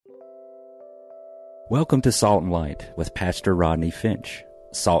Welcome to Salt and Light with Pastor Rodney Finch.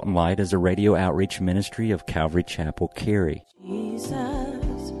 Salt and Light is a radio outreach ministry of Calvary Chapel, Cary. Jesus,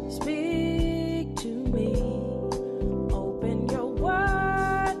 speak to me. Open your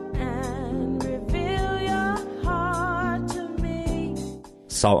word and reveal your heart to me.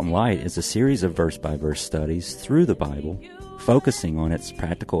 Salt and Light is a series of verse-by-verse studies through the Bible, focusing on its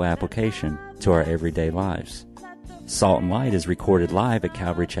practical application to our everyday lives. Salt and Light is recorded live at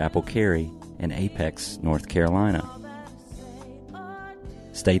Calvary Chapel, Cary in Apex, North Carolina.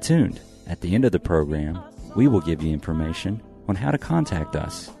 Stay tuned. At the end of the program, we will give you information on how to contact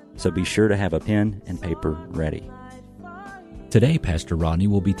us, so be sure to have a pen and paper ready. Today, Pastor Rodney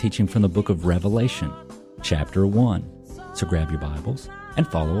will be teaching from the book of Revelation, chapter 1. So grab your Bibles and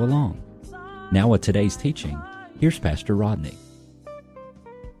follow along. Now with today's teaching, here's Pastor Rodney.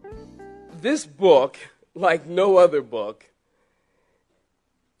 This book, like no other book,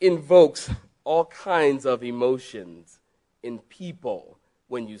 invokes all kinds of emotions in people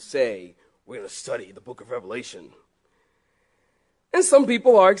when you say, we're going to study the book of Revelation. And some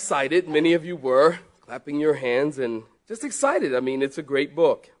people are excited. Many of you were clapping your hands and just excited. I mean, it's a great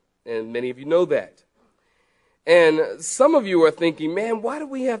book, and many of you know that. And some of you are thinking, man, why do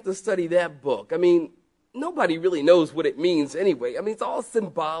we have to study that book? I mean, nobody really knows what it means anyway. I mean, it's all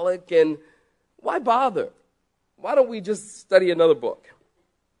symbolic, and why bother? Why don't we just study another book?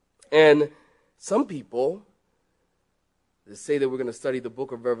 And some people that say that we're going to study the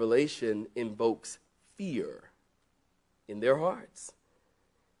book of Revelation invokes fear in their hearts.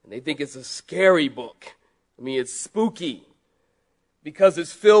 And they think it's a scary book. I mean, it's spooky because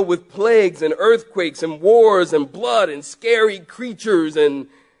it's filled with plagues and earthquakes and wars and blood and scary creatures and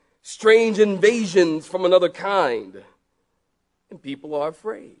strange invasions from another kind. And people are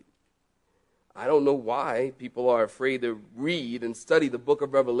afraid. I don't know why people are afraid to read and study the book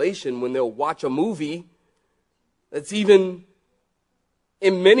of Revelation when they'll watch a movie that's even,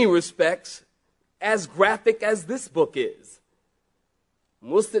 in many respects, as graphic as this book is.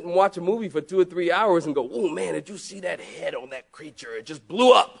 We'll sit and watch a movie for 2 or 3 hours and go, oh man, did you see that head on that creature? It just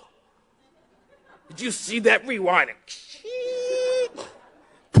blew up. Did you see that rewind?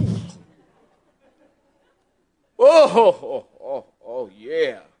 Oh,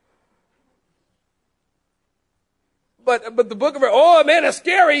 yeah. But the book of, oh man, that's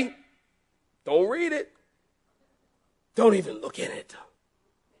scary. Don't read it. Don't even look in it.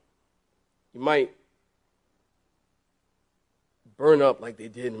 You might burn up like they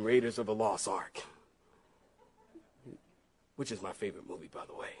did in Raiders of the Lost Ark, which is my favorite movie, by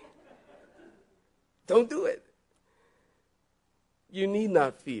the way. Don't do it. You need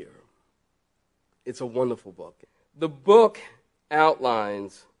not fear. It's a wonderful book. The book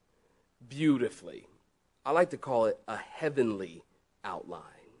outlines beautifully. I like to call it a heavenly outline.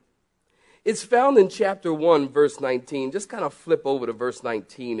 It's found in chapter 1, verse 19. Just kind of flip over to verse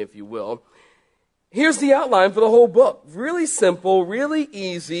 19, if you will. Here's the outline for the whole book. Really simple, really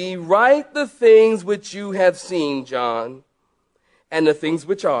easy. Write the things which you have seen, John, and the things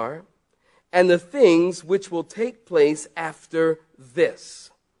which are, and the things which will take place after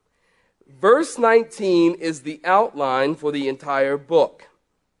this. Verse 19 is the outline for the entire book.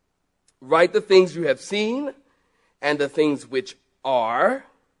 Write the things you have seen, and the things which are,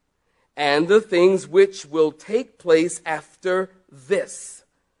 and the things which will take place after this.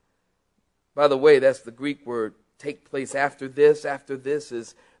 By the way, that's the Greek word, take place after this. After this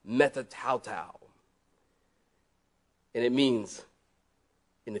is metatautau. And it means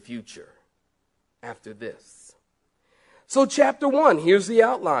in the future, after this. So chapter 1, here's the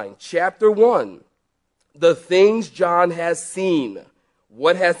outline. Chapter 1, the things John has seen.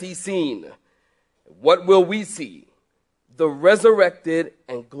 What has he seen? What will we see? The resurrected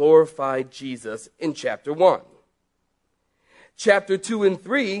and glorified Jesus in chapter 1. Chapter 2 and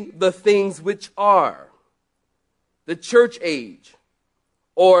 3, the things which are. The church age,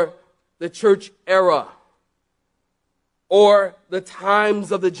 or the church era, or the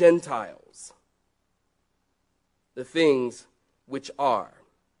times of the Gentiles. The things which are.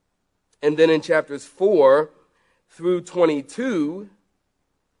 And then in chapters 4 through 22,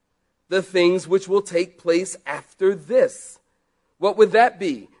 the things which will take place after this. What would that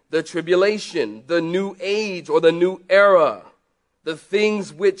be? The tribulation, the new age or the new era, the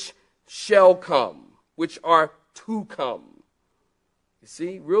things which shall come, which are to come. You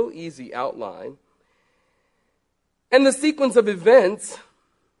see, real easy outline. And the sequence of events,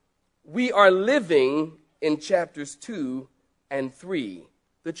 we are living in chapters 2 and 3,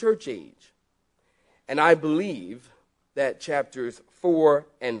 the church age. And I believe that chapters 4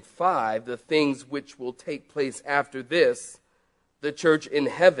 and 5, the things which will take place after this, the church in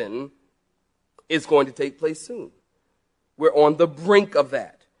heaven, is going to take place soon. We're on the brink of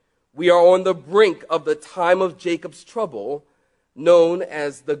that. We are on the brink of the time of Jacob's trouble, known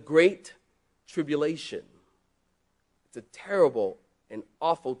as the Great Tribulation. It's a terrible and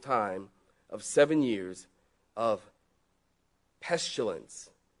awful time of 7 years of pestilence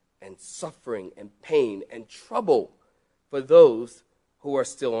and suffering and pain and trouble for those who are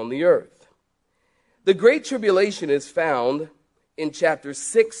still on the earth. The Great Tribulation is found in chapters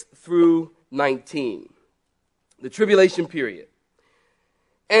 6 through 19, the tribulation period.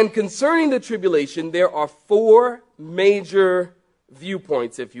 And concerning the tribulation, there are four major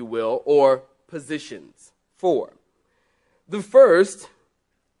viewpoints, if you will, or positions. Four. The first,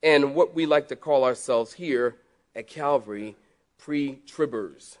 and what we like to call ourselves here at Calvary,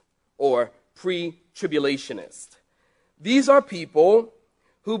 pre-tribbers or pre-tribulationists. These are people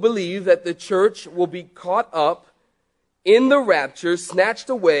who believe that the church will be caught up in the rapture, snatched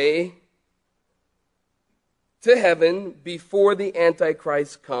away to heaven before the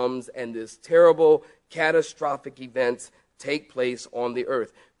Antichrist comes and this terrible, catastrophic events take place on the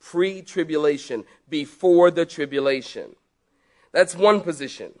earth. Pre-tribulation, before the tribulation. That's one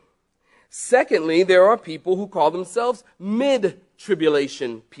position. Secondly, there are people who call themselves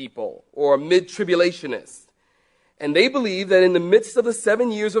mid-tribulation people or mid-tribulationists. And they believe that in the midst of the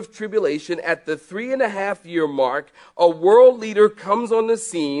 7 years of tribulation, at the 3.5-year mark, a world leader comes on the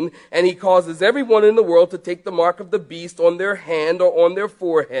scene and he causes everyone in the world to take the mark of the beast on their hand or on their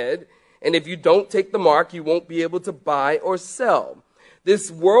forehead. And if you don't take the mark, you won't be able to buy or sell. This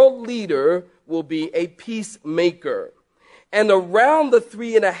world leader will be a peacemaker. And around the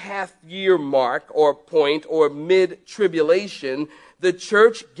 3.5-year mark or point or mid-tribulation, the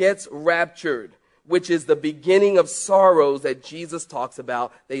church gets raptured, which is the beginning of sorrows that Jesus talks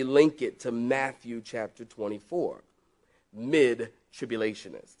about. They link it to Matthew chapter 24,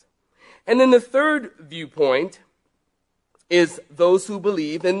 mid-tribulationist. And then the third viewpoint is those who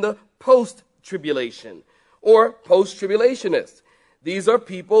believe in the post-tribulation or post-tribulationists. These are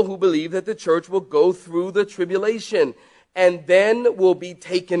people who believe that the church will go through the tribulation and then will be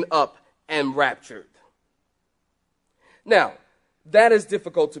taken up and raptured. Now, that is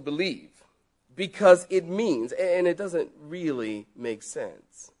difficult to believe because it means, and it doesn't really make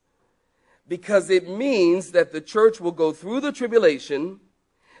sense, because it means that the church will go through the tribulation,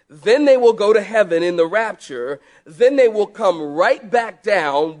 then they will go to heaven in the rapture, then they will come right back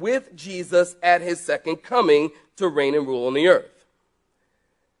down with Jesus at his second coming to reign and rule on the earth.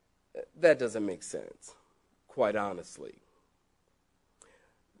 That doesn't make sense, quite honestly.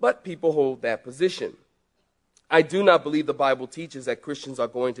 But people hold that position. I do not believe the Bible teaches that Christians are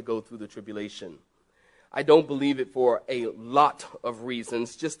going to go through the tribulation. I don't believe it for a lot of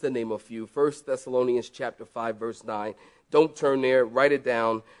reasons, just to name a few. 1 Thessalonians chapter 5, verse 9. Don't turn there, write it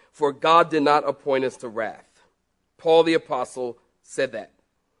down. For God did not appoint us to wrath. Paul the apostle said that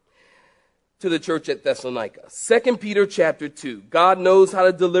to the church at Thessalonica. 2 Peter chapter 2. God knows how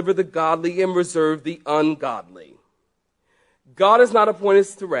to deliver the godly and reserve the ungodly. God has not appointed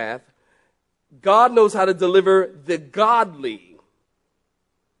us to wrath. God knows how to deliver the godly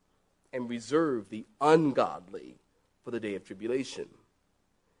and reserve the ungodly for the day of tribulation.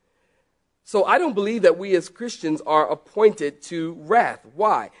 So I don't believe that we as Christians are appointed to wrath.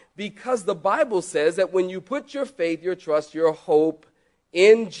 Why? Because the Bible says that when you put your faith, your trust, your hope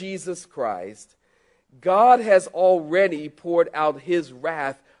in Jesus Christ, God has already poured out his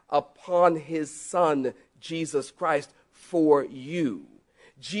wrath upon his Son, Jesus Christ, for you.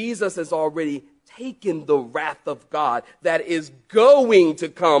 Jesus has already taken the wrath of God that is going to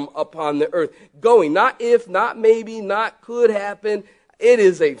come upon the earth. Going, not if, not maybe, not could happen. It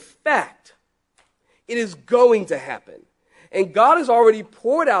is a fact. It is going to happen. And God has already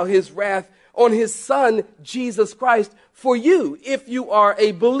poured out his wrath on his Son, Jesus Christ, for you, if you are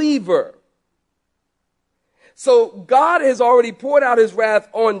a believer. So God has already poured out his wrath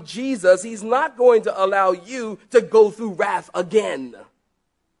on Jesus. He's not going to allow you to go through wrath again.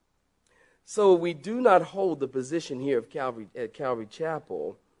 So we do not hold the position here of at Calvary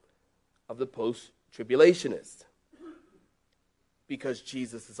Chapel of the post-tribulationist, because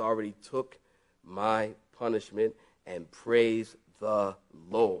Jesus has already took my punishment, and praise the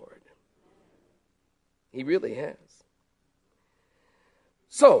Lord. He really has.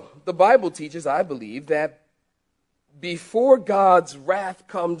 So the Bible teaches, I believe, that before God's wrath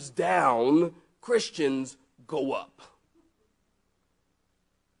comes down, Christians go up.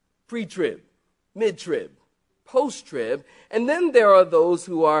 Pre-trib, mid-trib, post-trib, and then there are those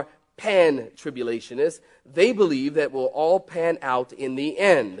who are pan-tribulationists. They believe that we'll all pan out in the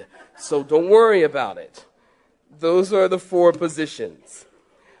end. So don't worry about it. Those are the four positions.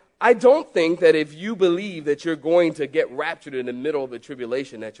 I don't think that if you believe that you're going to get raptured in the middle of the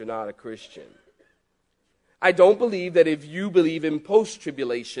tribulation that you're not a Christian. I don't believe that if you believe in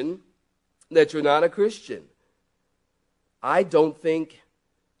post-tribulation that you're not a Christian. I don't think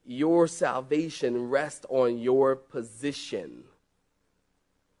your salvation rests on your position.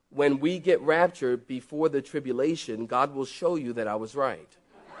 When we get raptured before the tribulation, God will show you that I was right.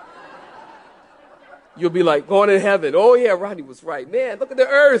 You'll be like, going to heaven. Oh, yeah, Rodney was right. Man, look at the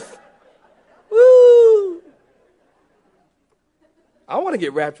earth. Woo! I want to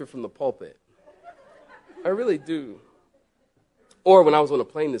get raptured from the pulpit. I really do. Or when I was on a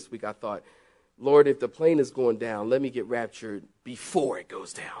plane this week, I thought, Lord, if the plane is going down, let me get raptured before it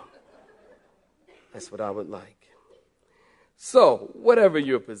goes down. That's what I would like. So, whatever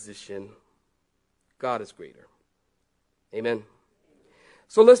your position, God is greater. Amen.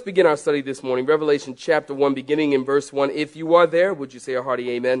 So let's begin our study this morning. Revelation chapter 1, beginning in verse 1. If you are there, would you say a hearty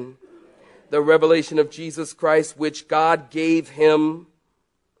amen? The revelation of Jesus Christ, which God gave him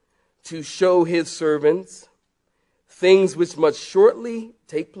to show his servants things which must shortly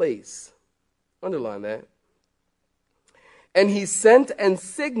take place. Underline that. And he sent and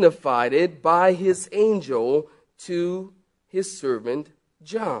signified it by his angel to his servant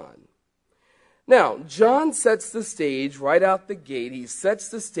John. Now, John sets the stage right out the gate. He sets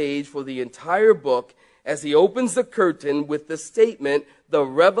the stage for the entire book as he opens the curtain with the statement, the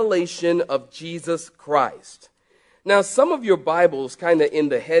revelation of Jesus Christ. Now, some of your Bibles, kind of in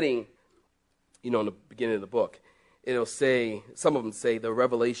the heading, in the beginning of the book, it'll say, some of them say, the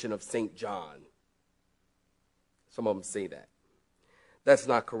revelation of St. John. Some of them say that. That's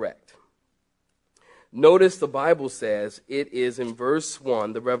not correct. Notice the Bible says it is in verse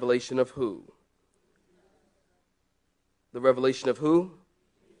 1, the revelation of who? The revelation of who?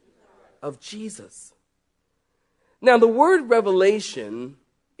 Of Jesus. Now, the word revelation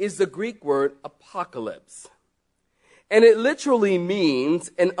is the Greek word apocalypse. And it literally means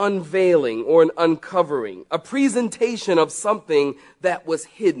an unveiling or an uncovering, a presentation of something that was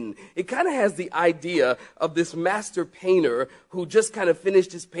hidden. It kind of has the idea of this master painter who just kind of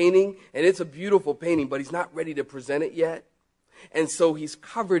finished his painting, and it's a beautiful painting, but he's not ready to present it yet. And so he's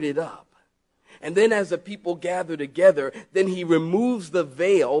covered it up. And then as the people gather together, then he removes the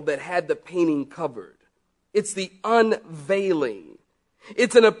veil that had the painting covered. It's the unveiling.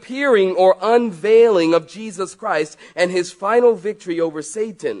 It's an appearing or unveiling of Jesus Christ and his final victory over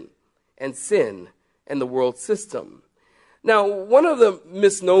Satan and sin and the world system. Now, one of the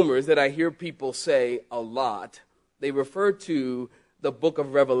misnomers that I hear people say a lot, they refer to the book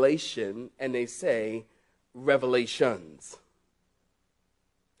of Revelation and they say revelations.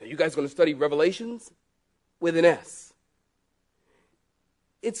 Are you guys going to study Revelations? With an S.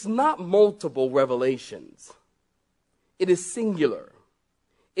 It's not multiple revelations. It is singular.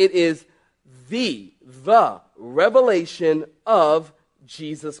 It is the revelation of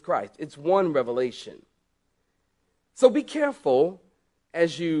Jesus Christ. It's one revelation. So be careful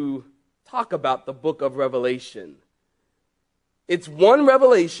as you talk about the book of Revelation. It's one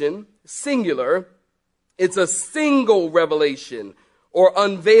revelation, singular. It's a single revelation or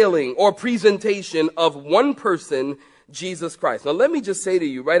unveiling or presentation of one person, Jesus Christ. Now let me just say to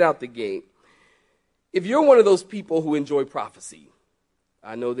you right out the gate, if you're one of those people who enjoy prophecy,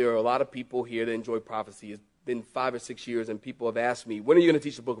 I know there are a lot of people here that enjoy prophecy. It's been 5 or 6 years and people have asked me, when are you going to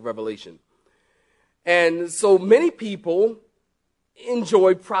teach the book of Revelation? And so many people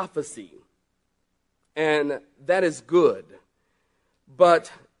enjoy prophecy. And that is good.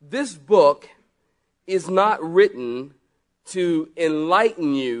 But this book is not written to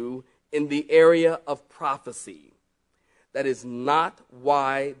enlighten you in the area of prophecy. That is not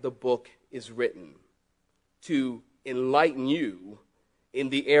why the book is written. To enlighten you in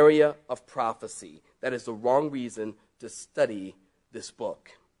the area of prophecy. That is the wrong reason to study this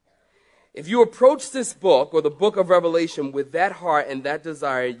book. If you approach this book or the book of Revelation with that heart and that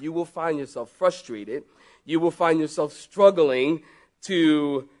desire, you will find yourself frustrated. You will find yourself struggling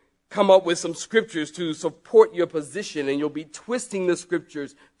to come up with some scriptures to support your position, and you'll be twisting the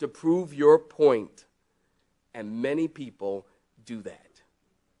scriptures to prove your point. And many people do that.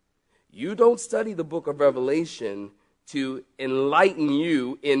 You don't study the book of Revelation to enlighten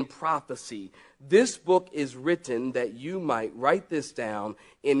you in prophecy. This book is written that you might, write this down,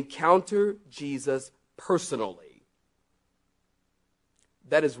 encounter Jesus personally.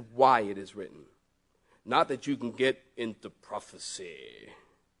 That is why it is written. Not that you can get into prophecy.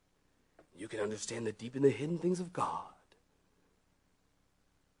 You can understand the deep and the hidden things of God.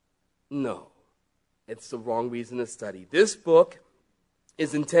 No, it's the wrong reason to study. This book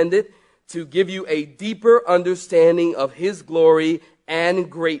is intended to give you a deeper understanding of his glory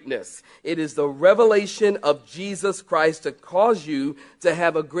and greatness. It is the revelation of Jesus Christ to cause you to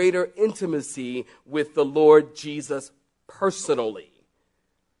have a greater intimacy with the Lord Jesus personally.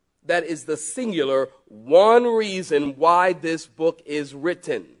 That is the singular one reason why this book is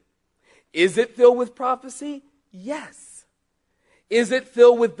written. Is it filled with prophecy? Yes. Is it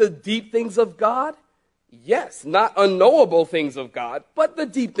filled with the deep things of God? Yes. Not unknowable things of God, but the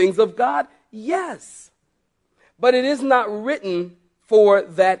deep things of God? Yes. But it is not written for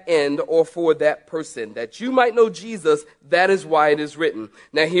that end or for that person. That you might know Jesus, that is why it is written.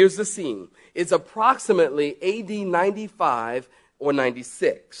 Now here's the scene. It's approximately AD 95 or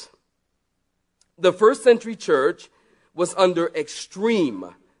 96. The first century church was under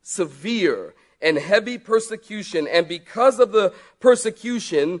extreme, severe, and heavy persecution. And because of the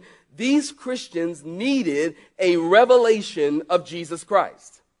persecution, these Christians needed a revelation of Jesus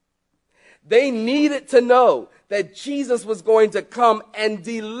Christ. They needed to know that Jesus was going to come and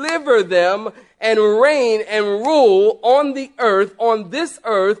deliver them and reign and rule on the earth, on this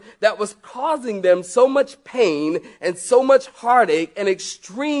earth that was causing them so much pain and so much heartache and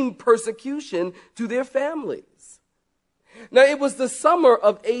extreme persecution to their families. Now, it was the summer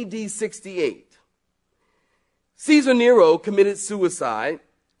of AD 68. Caesar Nero committed suicide,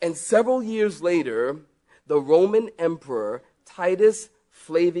 and several years later, the Roman Emperor Titus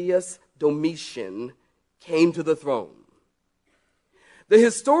Flavius Domitian came to the throne. The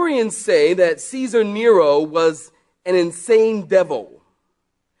historians say that Caesar Nero was an insane devil,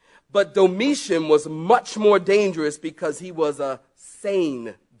 but Domitian was much more dangerous because he was a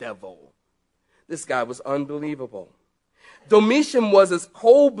sane devil. This guy was unbelievable. Domitian was as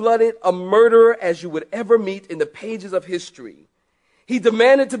cold-blooded a murderer as you would ever meet in the pages of history. He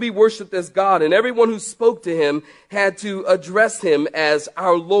demanded to be worshipped as God, and everyone who spoke to him had to address him as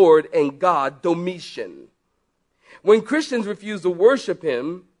our Lord and God, Domitian. When Christians refused to worship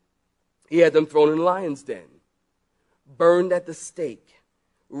him, he had them thrown in a lion's den, burned at the stake,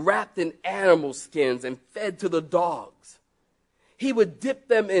 wrapped in animal skins, and fed to the dogs. He would dip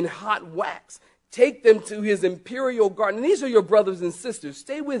them in hot wax, take them to his imperial garden. And these are your brothers and sisters.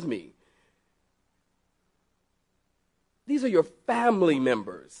 Stay with me. These are your family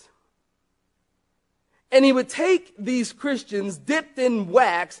members. And he would take these Christians dipped in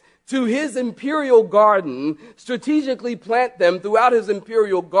wax to his imperial garden, strategically plant them throughout his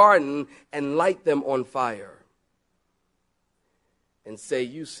imperial garden, and light them on fire. And say,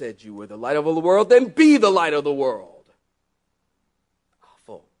 you said you were the light of the world, then be the light of the world.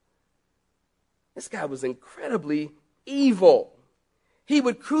 Awful. This guy was incredibly evil. He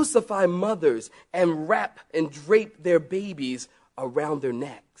would crucify mothers and wrap and drape their babies around their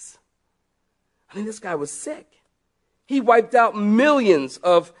necks. I mean, this guy was sick. He wiped out millions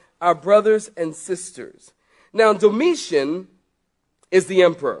of our brothers and sisters. Now, Domitian is the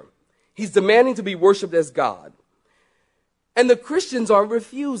emperor. He's demanding to be worshipped as God. And the Christians are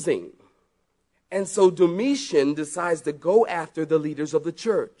refusing. And so Domitian decides to go after the leaders of the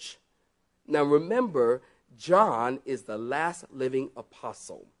church. Now, remember, John is the last living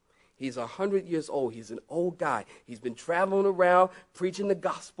apostle. He's 100 years old. He's an old guy. He's been traveling around, preaching the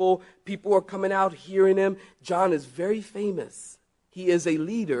gospel. People are coming out hearing him. John is very famous. He is a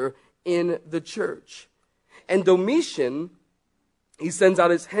leader in the church. And Domitian, he sends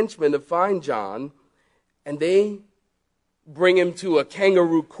out his henchmen to find John, and they bring him to a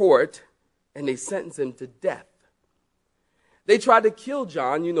kangaroo court, and they sentence him to death. They tried to kill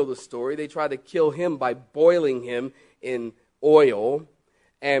John. You know the story. They tried to kill him by boiling him in oil.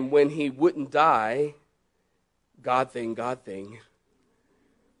 And when he wouldn't die, God thing,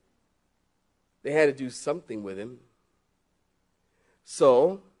 they had to do something with him.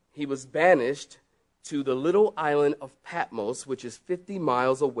 So he was banished to the little island of Patmos, which is 50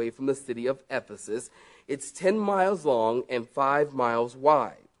 miles away from the city of Ephesus. It's 10 miles long and 5 miles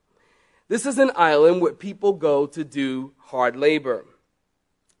wide. This is an island where people go to do hard labor.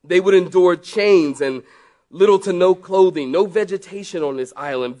 They would endure chains and little to no clothing, no vegetation on this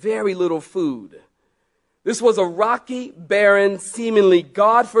island, very little food. This was a rocky, barren, seemingly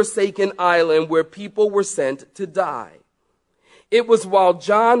God-forsaken island where people were sent to die. It was while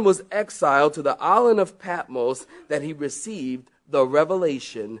John was exiled to the island of Patmos that he received the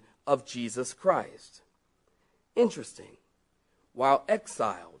revelation of Jesus Christ. Interesting. While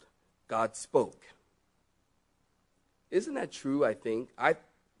exiled, God spoke. Isn't that true, I think?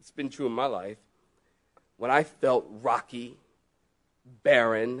 It's been true in my life. When I felt rocky,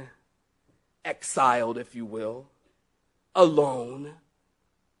 barren, exiled, if you will, alone,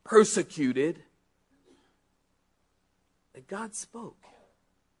 persecuted, that God spoke.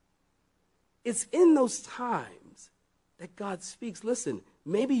 It's in those times that God speaks. Listen,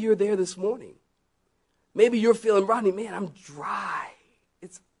 maybe you're there this morning. Maybe you're feeling, Rodney, man, I'm dry.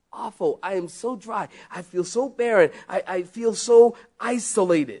 It's awful. I am so dry. I feel so barren. I feel so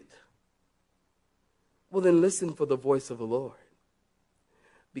isolated. Well, then listen for the voice of the Lord.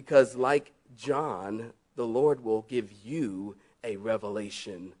 Because like John, the Lord will give you a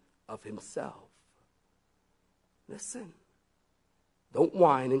revelation of himself. Listen. Don't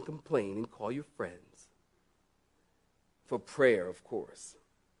whine and complain and call your friends. For prayer, of course.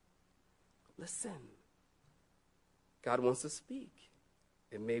 Listen. God wants to speak.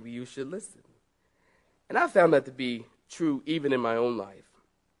 And maybe you should listen. And I found that to be true even in my own life.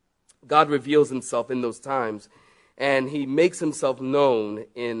 God reveals himself in those times, and he makes himself known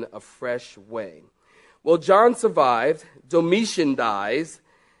in a fresh way. Well, John survived, Domitian dies,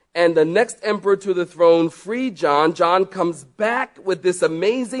 and the next emperor to the throne freed John. John comes back with this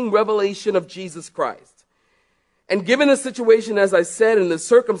amazing revelation of Jesus Christ. And given the situation, as I said, and the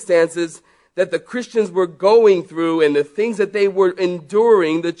circumstances that the Christians were going through and the things that they were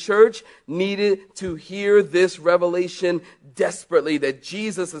enduring, the church needed to hear this revelation desperately, that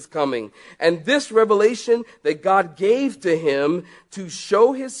Jesus is coming. And this revelation that God gave to him to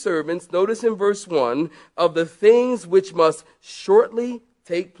show his servants, notice in verse 1, of the things which must shortly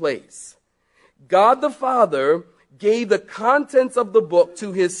take place. God the Father gave the contents of the book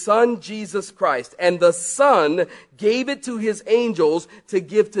to his Son, Jesus Christ, and the Son gave it to his angels to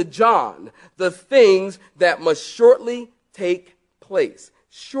give to John, the things that must shortly take place.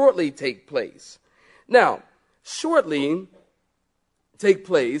 Shortly take place. Now, shortly take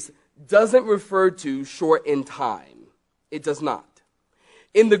place doesn't refer to short in time. It does not.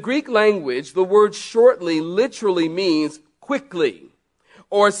 In the Greek language, the word shortly literally means quickly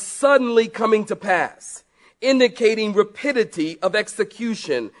or suddenly coming to pass, indicating rapidity of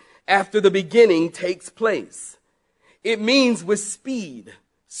execution after the beginning takes place. It means with speed,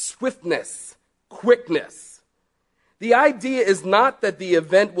 swiftness, quickness. The idea is not that the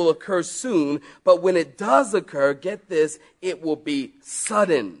event will occur soon, but when it does occur, get this, it will be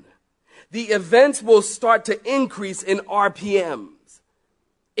sudden. The events will start to increase in RPMs.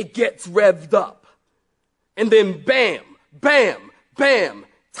 It gets revved up. And then bam, bam, bam,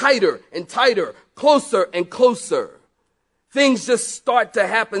 tighter and tighter, closer and closer. Things just start to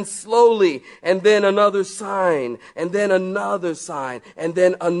happen slowly, and then another sign, and then another sign, and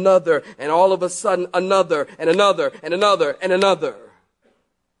then another, and all of a sudden another, and another, and another, and another.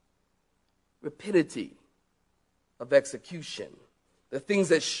 Rapidity of execution. The things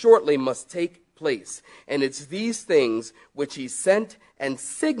that shortly must take place. And it's these things which he sent and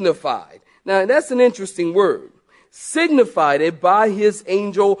signified. Now, that's an interesting word. Signified it by his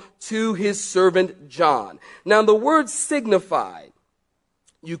angel to his servant John. Now, the word signified,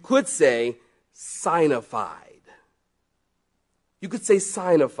 you could say signified. You could say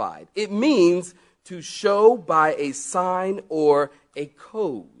signified. It means to show by a sign or a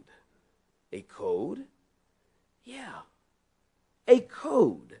code. A code? Yeah. A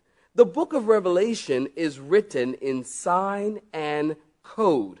code. The book of Revelation is written in sign and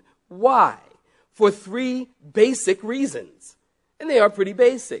code. Why? For three basic reasons. And they are pretty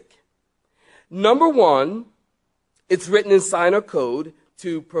basic. Number one, it's written in sign or code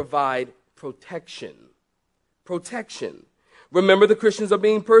to provide protection. Protection. Remember, the Christians are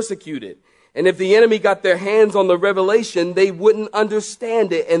being persecuted. And if the enemy got their hands on the revelation, they wouldn't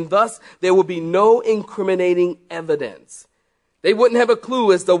understand it. And thus, there would be no incriminating evidence. They wouldn't have a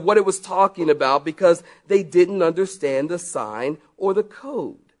clue as to what it was talking about because they didn't understand the sign or the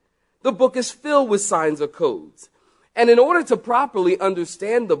code. The book is filled with signs or codes. And in order to properly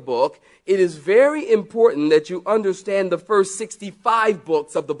understand the book, it is very important that you understand the first 65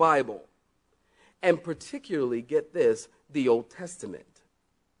 books of the Bible. And particularly, get this, the Old Testament.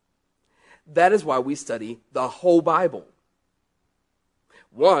 That is why we study the whole Bible.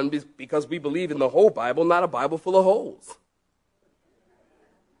 One, because we believe in the whole Bible, not a Bible full of holes.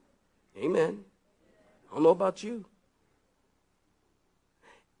 Amen. I don't know about you.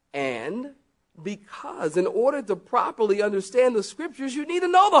 And because in order to properly understand the scriptures, you need to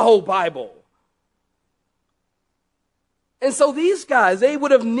know the whole Bible. And so these guys, they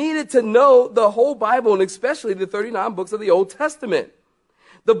would have needed to know the whole Bible, and especially the 39 books of the Old Testament.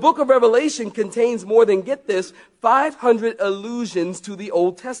 The book of Revelation contains more than, get this, 500 allusions to the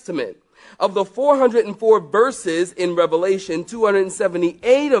Old Testament. Of the 404 verses in Revelation,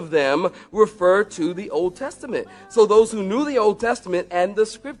 278 of them refer to the Old Testament. So those who knew the Old Testament and the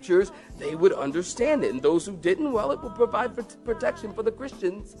scriptures, they would understand it. And those who didn't, well, it would provide protection for the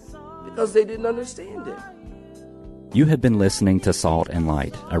Christians because they didn't understand it. You have been listening to Salt and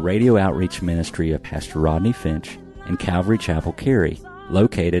Light, a radio outreach ministry of Pastor Rodney Finch and Calvary Chapel Cary,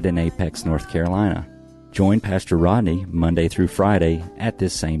 located in Apex, North Carolina. Join Pastor Rodney Monday through Friday at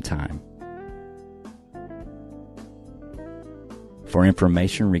this same time. For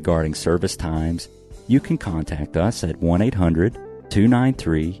information regarding service times, you can contact us at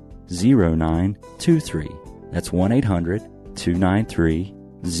 1-800-293-0923. That's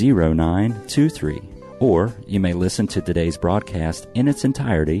 1-800-293-0923. Or you may listen to today's broadcast in its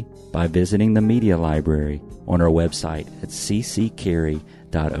entirety by visiting the media library on our website at cccary.org.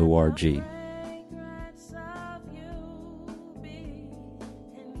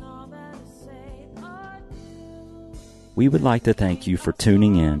 We would like to thank you for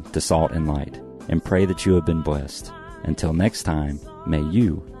tuning in to Salt and Light and pray that you have been blessed. Until next time, may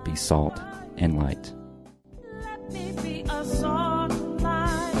you be salt and light.